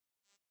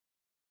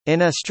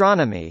In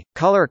astronomy,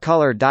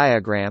 color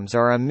diagrams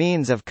are a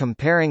means of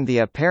comparing the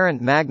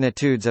apparent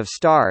magnitudes of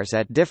stars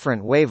at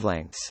different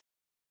wavelengths.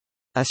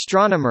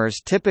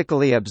 Astronomers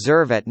typically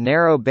observe at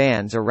narrow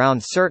bands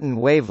around certain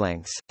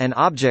wavelengths, and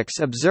objects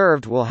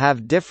observed will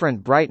have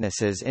different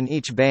brightnesses in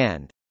each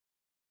band.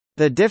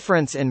 The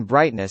difference in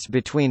brightness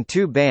between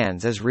two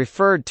bands is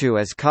referred to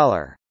as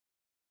color.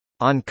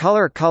 On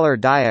color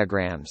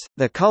diagrams,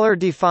 the color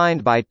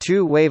defined by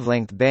two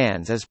wavelength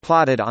bands is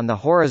plotted on the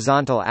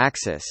horizontal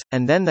axis,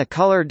 and then the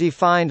color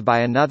defined by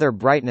another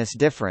brightness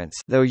difference,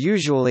 though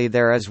usually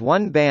there is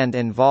one band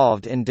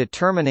involved in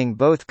determining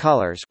both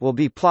colors, will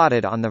be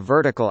plotted on the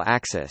vertical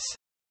axis.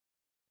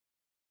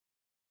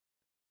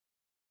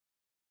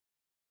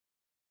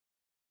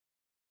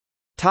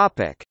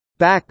 Topic: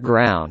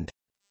 Background.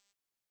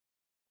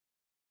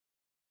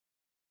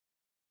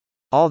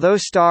 Although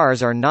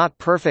stars are not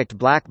perfect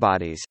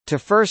blackbodies, to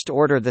first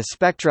order the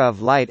spectra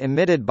of light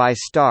emitted by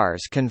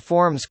stars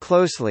conforms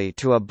closely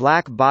to a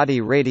black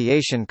body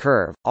radiation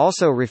curve,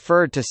 also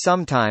referred to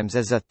sometimes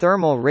as a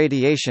thermal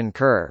radiation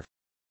curve.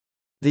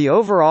 The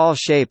overall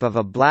shape of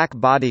a black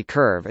body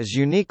curve is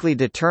uniquely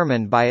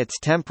determined by its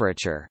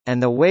temperature, and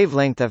the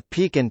wavelength of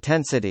peak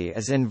intensity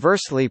is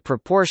inversely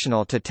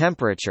proportional to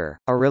temperature,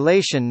 a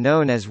relation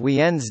known as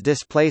Wien's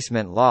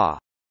displacement law.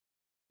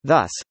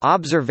 Thus,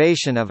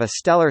 observation of a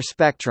stellar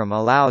spectrum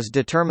allows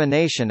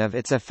determination of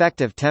its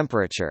effective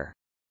temperature.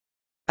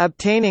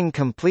 Obtaining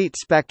complete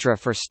spectra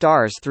for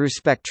stars through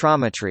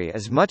spectrometry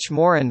is much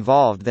more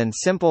involved than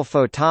simple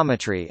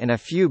photometry in a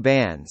few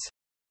bands.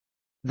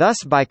 Thus,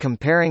 by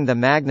comparing the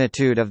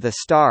magnitude of the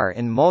star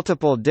in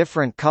multiple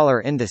different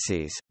color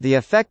indices, the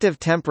effective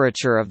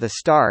temperature of the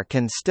star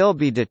can still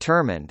be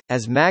determined,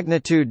 as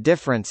magnitude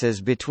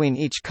differences between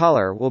each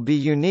color will be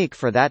unique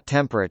for that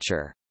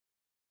temperature.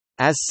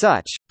 As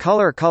such,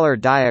 color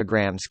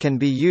diagrams can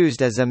be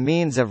used as a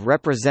means of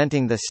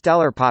representing the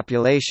stellar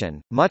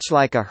population, much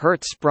like a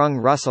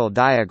Hertzsprung-Russell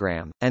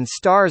diagram, and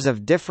stars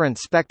of different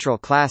spectral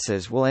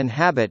classes will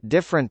inhabit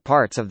different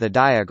parts of the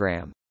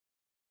diagram.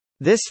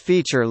 This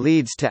feature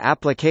leads to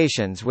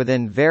applications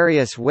within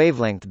various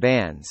wavelength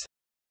bands.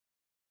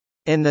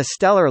 In the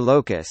stellar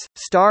locus,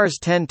 stars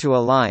tend to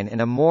align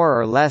in a more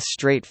or less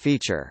straight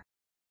feature.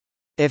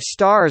 If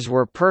stars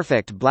were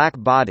perfect black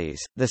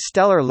bodies, the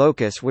stellar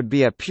locus would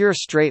be a pure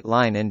straight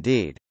line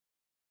indeed.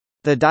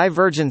 The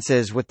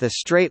divergences with the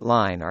straight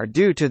line are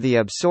due to the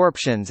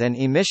absorptions and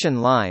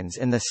emission lines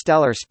in the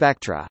stellar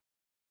spectra.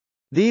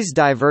 These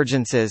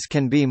divergences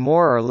can be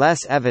more or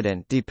less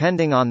evident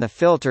depending on the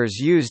filters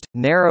used.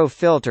 Narrow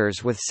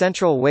filters with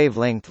central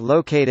wavelength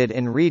located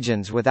in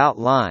regions without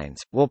lines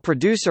will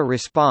produce a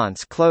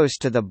response close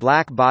to the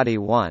black body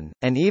one,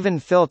 and even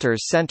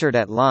filters centered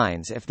at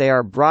lines, if they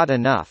are broad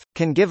enough,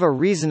 can give a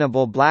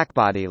reasonable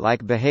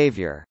blackbody-like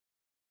behavior.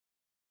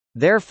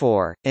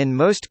 Therefore, in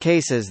most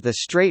cases the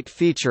straight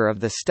feature of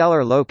the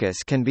stellar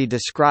locus can be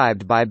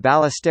described by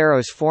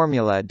Ballesteros'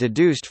 formula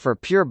deduced for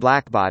pure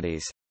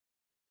blackbodies.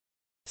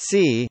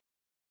 C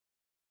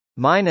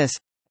minus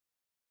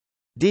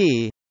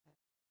D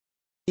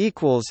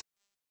equals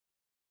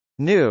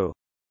nu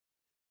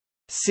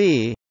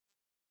C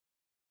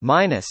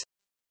minus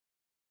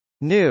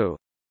nu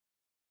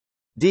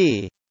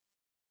D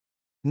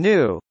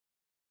nu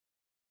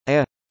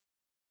A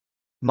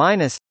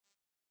minus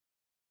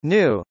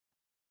nu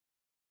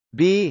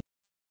B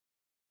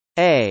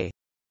A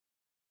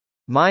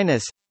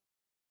minus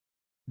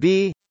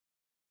B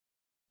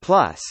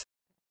plus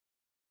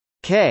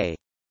K.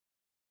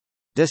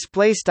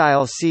 Display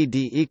style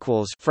CD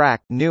equals frac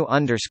nu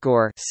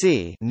underscore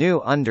C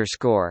nu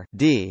underscore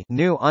D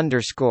nu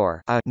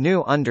underscore A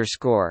nu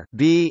underscore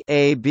B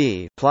A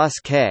B plus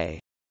K,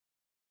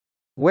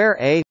 where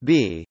A,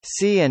 B,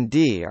 C and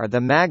D are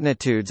the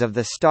magnitudes of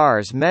the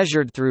stars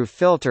measured through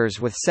filters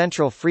with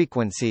central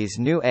frequencies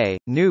nu A,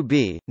 nu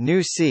B,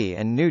 nu C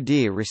and nu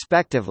D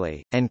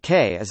respectively, and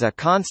K is a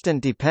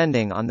constant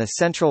depending on the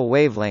central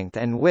wavelength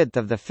and width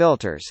of the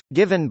filters,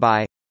 given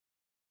by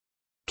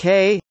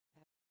K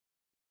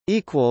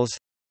equals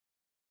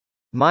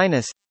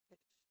minus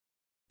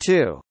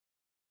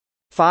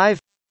 2.5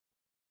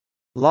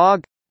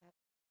 log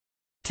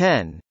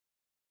 10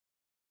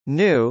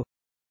 nu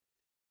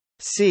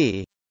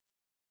C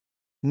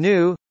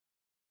nu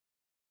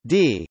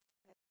D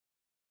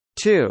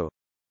 2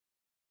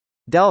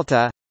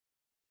 delta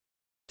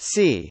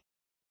C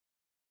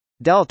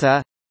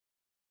delta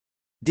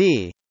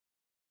D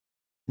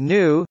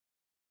nu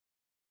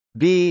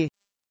B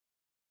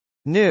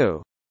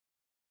nu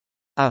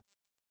A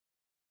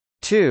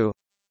 2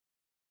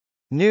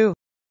 nu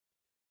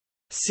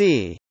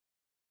C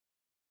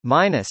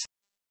minus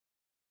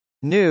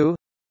nu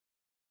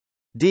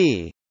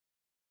D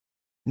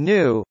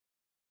nu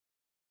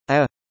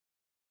A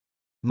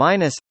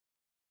minus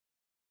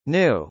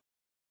nu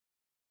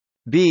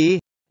B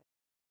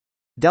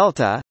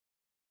delta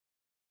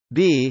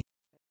B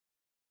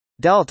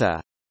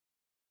delta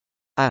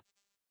A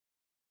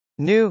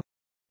nu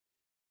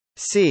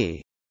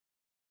C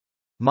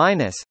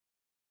minus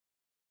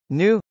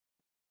nu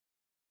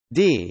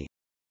D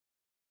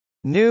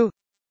nu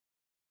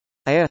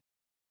a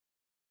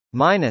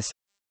minus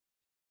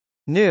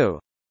nu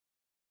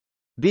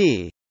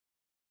b.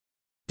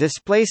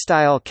 Display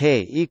style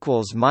k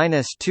equals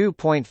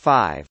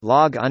 -2.5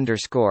 log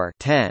underscore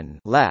 10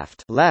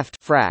 left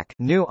frac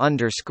nu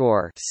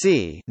underscore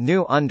c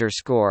nu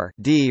underscore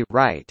d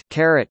right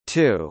caret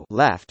 2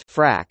 left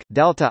frac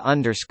delta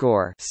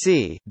underscore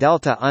c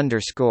delta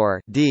underscore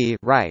d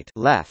right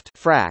left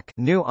frac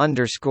nu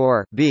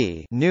underscore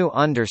b nu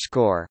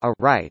underscore a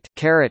right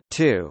caret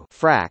 2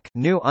 frac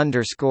nu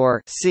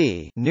underscore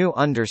c nu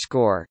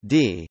underscore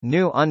d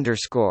nu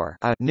underscore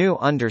a nu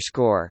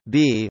underscore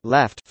b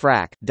left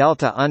frac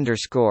delta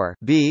underscore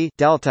b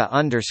delta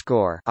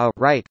underscore a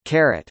right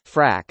caret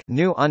frac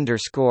nu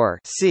underscore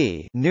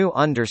c nu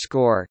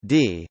underscore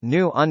d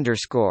nu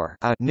underscore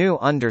a nu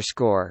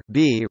underscore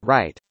b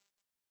right.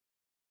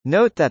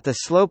 Note that the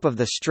slope of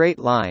the straight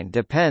line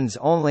depends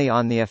only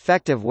on the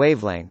effective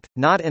wavelength,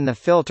 not in the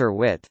filter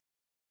width.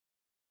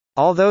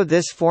 Although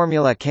this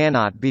formula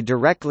cannot be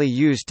directly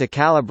used to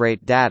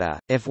calibrate data,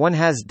 if one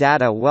has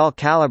data well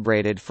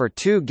calibrated for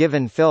two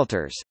given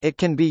filters, it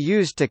can be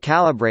used to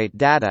calibrate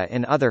data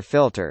in other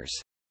filters.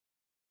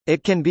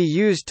 It can be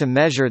used to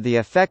measure the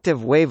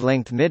effective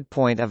wavelength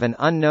midpoint of an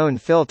unknown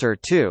filter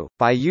too,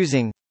 by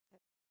using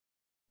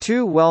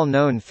two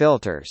well-known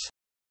filters.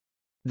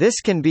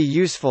 This can be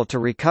useful to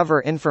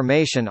recover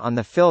information on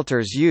the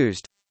filters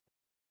used.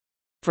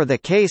 For the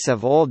case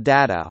of old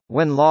data,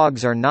 when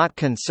logs are not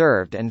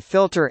conserved and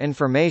filter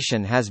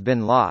information has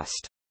been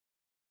lost.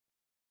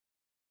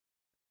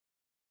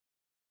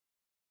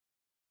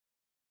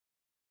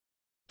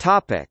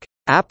 Topic: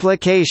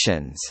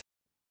 Applications.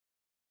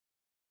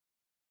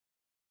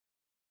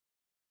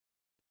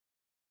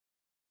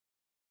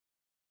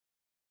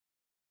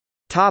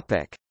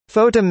 Topic: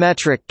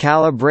 Photometric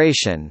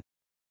calibration.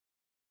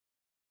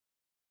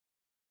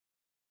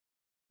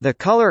 The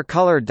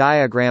color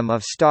diagram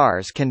of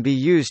stars can be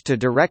used to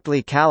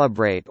directly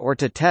calibrate or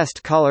to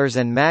test colors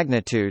and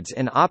magnitudes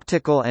in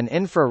optical and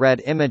infrared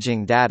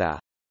imaging data.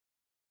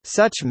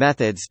 Such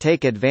methods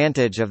take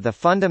advantage of the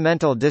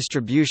fundamental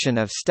distribution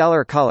of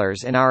stellar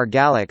colors in our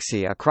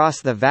galaxy across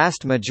the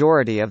vast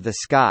majority of the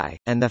sky,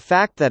 and the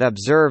fact that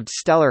observed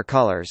stellar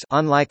colors,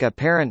 unlike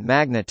apparent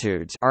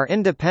magnitudes, are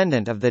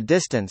independent of the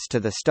distance to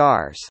the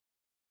stars.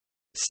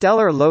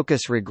 Stellar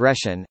locus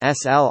regression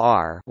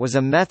 (SLR) was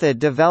a method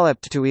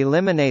developed to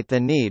eliminate the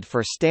need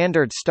for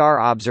standard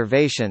star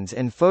observations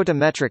in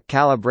photometric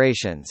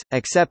calibrations,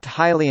 except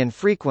highly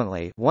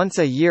infrequently, once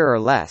a year or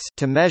less,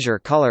 to measure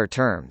color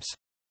terms.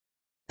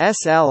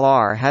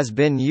 SLR has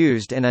been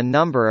used in a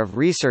number of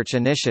research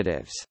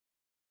initiatives.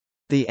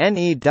 The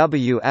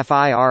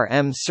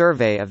NEWFIRM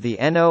survey of the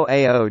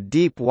NOAO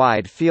Deep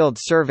Wide Field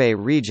Survey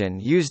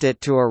region used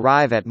it to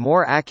arrive at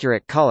more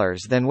accurate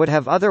colors than would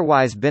have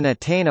otherwise been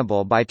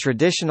attainable by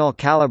traditional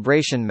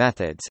calibration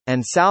methods,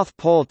 and South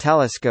Pole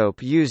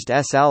Telescope used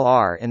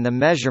SLR in the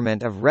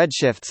measurement of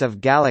redshifts of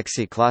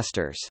galaxy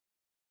clusters.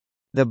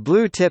 The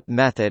blue tip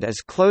method is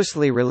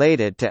closely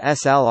related to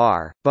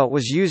SLR, but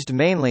was used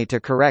mainly to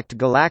correct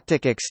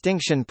galactic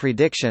extinction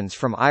predictions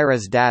from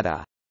IRAS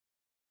data.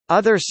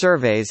 Other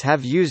surveys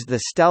have used the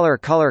stellar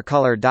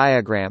color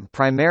diagram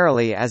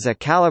primarily as a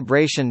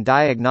calibration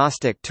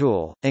diagnostic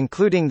tool,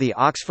 including the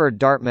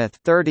Oxford-Dartmouth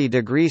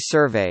 30-degree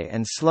survey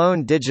and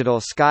Sloan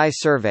Digital Sky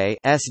Survey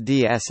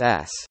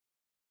 (SDSS).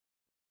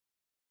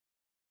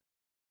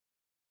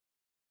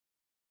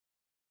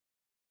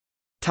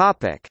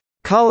 Topic: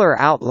 Color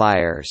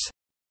outliers.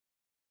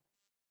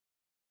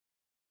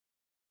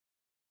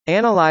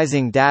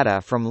 Analyzing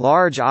data from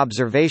large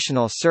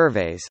observational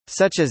surveys,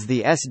 such as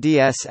the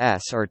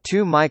SDSS or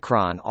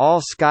 2-micron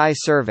All-Sky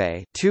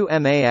Survey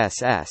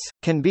 (2MASS),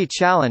 can be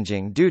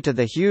challenging due to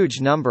the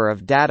huge number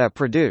of data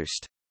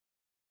produced.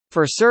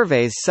 For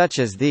surveys such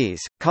as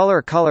these,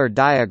 color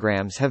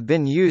diagrams have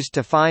been used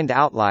to find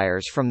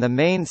outliers from the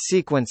main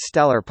sequence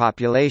stellar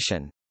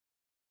population.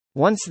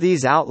 Once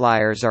these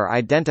outliers are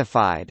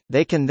identified,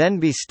 they can then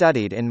be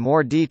studied in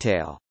more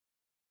detail.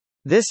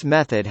 This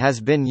method has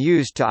been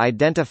used to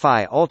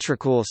identify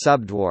ultracool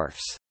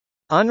subdwarfs.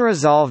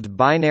 Unresolved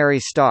binary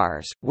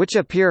stars, which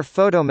appear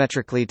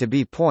photometrically to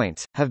be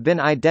points, have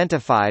been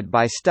identified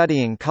by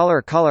studying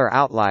color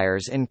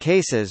outliers in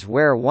cases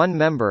where one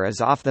member is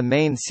off the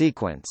main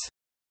sequence.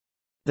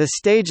 The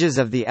stages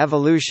of the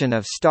evolution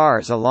of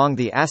stars along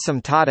the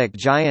asymptotic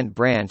giant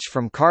branch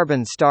from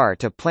carbon star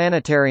to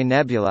planetary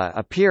nebula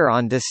appear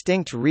on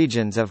distinct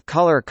regions of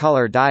color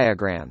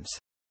diagrams.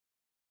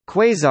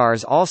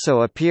 Quasars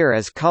also appear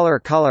as color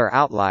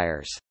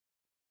outliers.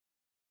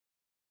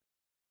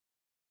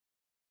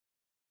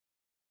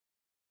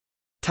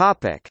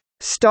 Topic: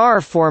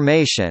 Star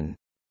formation.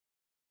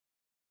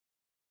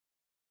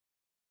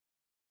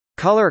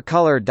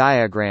 Color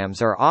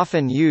diagrams are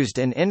often used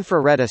in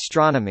infrared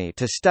astronomy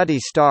to study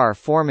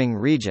star-forming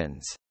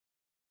regions.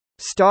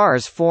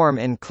 Stars form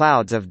in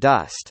clouds of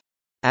dust.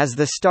 As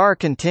the star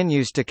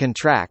continues to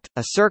contract,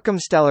 a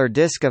circumstellar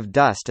disk of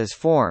dust is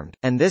formed,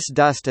 and this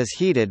dust is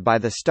heated by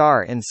the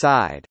star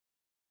inside.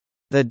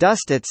 The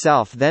dust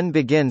itself then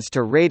begins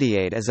to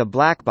radiate as a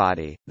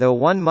blackbody, though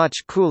one much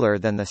cooler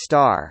than the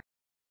star.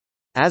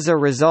 As a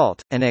result,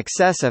 an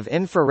excess of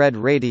infrared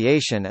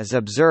radiation is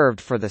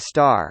observed for the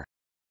star.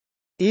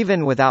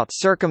 Even without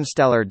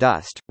circumstellar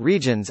dust,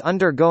 regions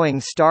undergoing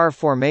star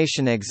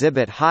formation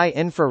exhibit high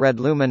infrared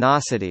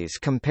luminosities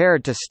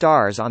compared to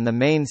stars on the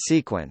main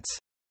sequence.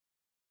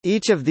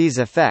 Each of these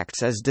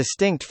effects is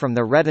distinct from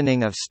the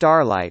reddening of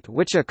starlight,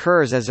 which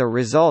occurs as a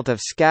result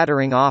of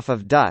scattering off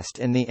of dust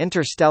in the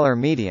interstellar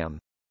medium.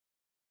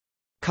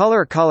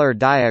 Color-color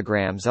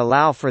diagrams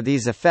allow for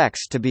these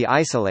effects to be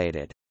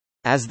isolated.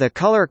 As the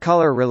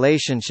color-color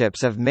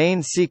relationships of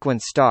main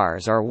sequence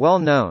stars are well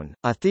known,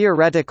 a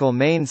theoretical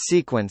main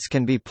sequence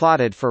can be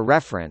plotted for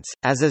reference,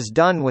 as is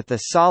done with the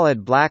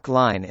solid black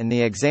line in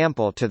the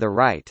example to the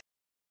right.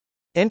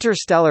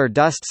 Interstellar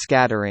dust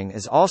scattering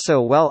is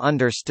also well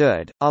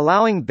understood,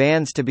 allowing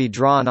bands to be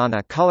drawn on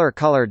a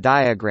color-color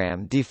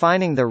diagram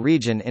defining the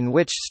region in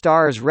which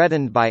stars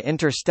reddened by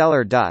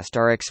interstellar dust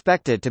are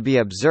expected to be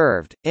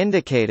observed,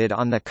 indicated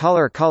on the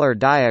color-color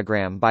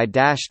diagram by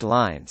dashed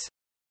lines.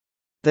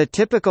 The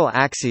typical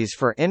axes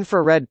for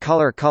infrared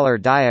color-color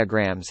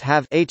diagrams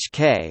have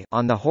HK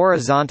on the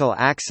horizontal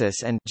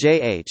axis and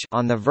JH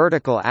on the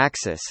vertical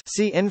axis.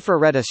 See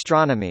infrared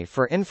astronomy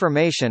for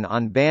information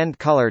on band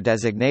color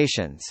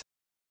designations.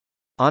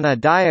 On a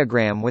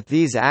diagram with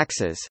these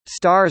axes,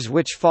 stars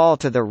which fall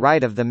to the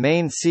right of the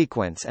main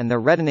sequence and the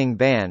reddening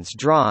bands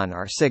drawn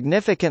are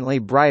significantly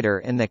brighter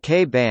in the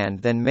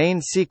K-band than main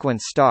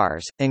sequence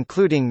stars,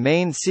 including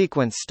main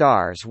sequence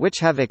stars which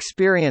have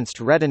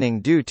experienced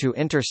reddening due to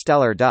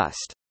interstellar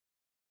dust.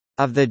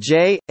 Of the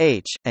J,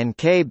 H, and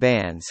K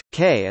bands,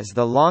 K is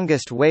the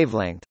longest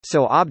wavelength,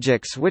 so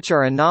objects which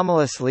are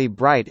anomalously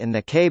bright in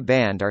the K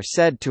band are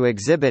said to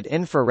exhibit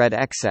infrared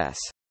excess.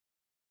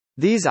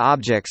 These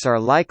objects are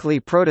likely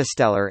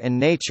protostellar in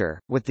nature,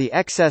 with the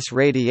excess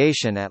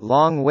radiation at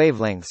long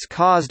wavelengths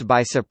caused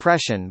by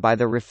suppression by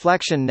the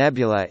reflection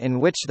nebula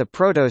in which the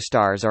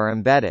protostars are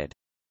embedded.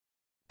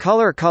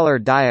 Color-color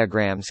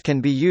diagrams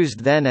can be used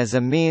then as a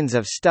means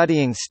of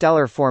studying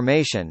stellar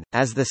formation,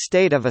 as the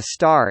state of a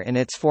star in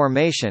its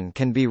formation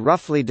can be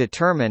roughly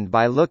determined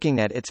by looking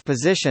at its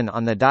position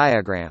on the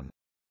diagram.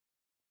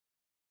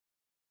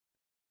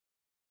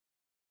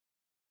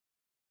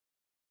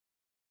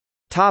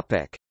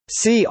 Topic.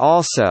 See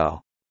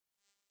also: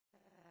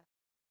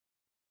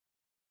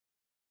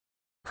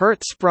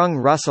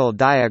 Hertzsprung-Russell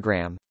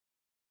diagram,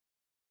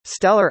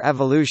 stellar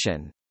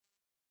evolution,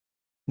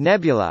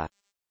 nebula,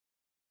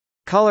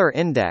 color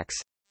index,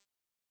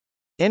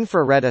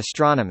 infrared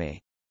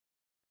astronomy.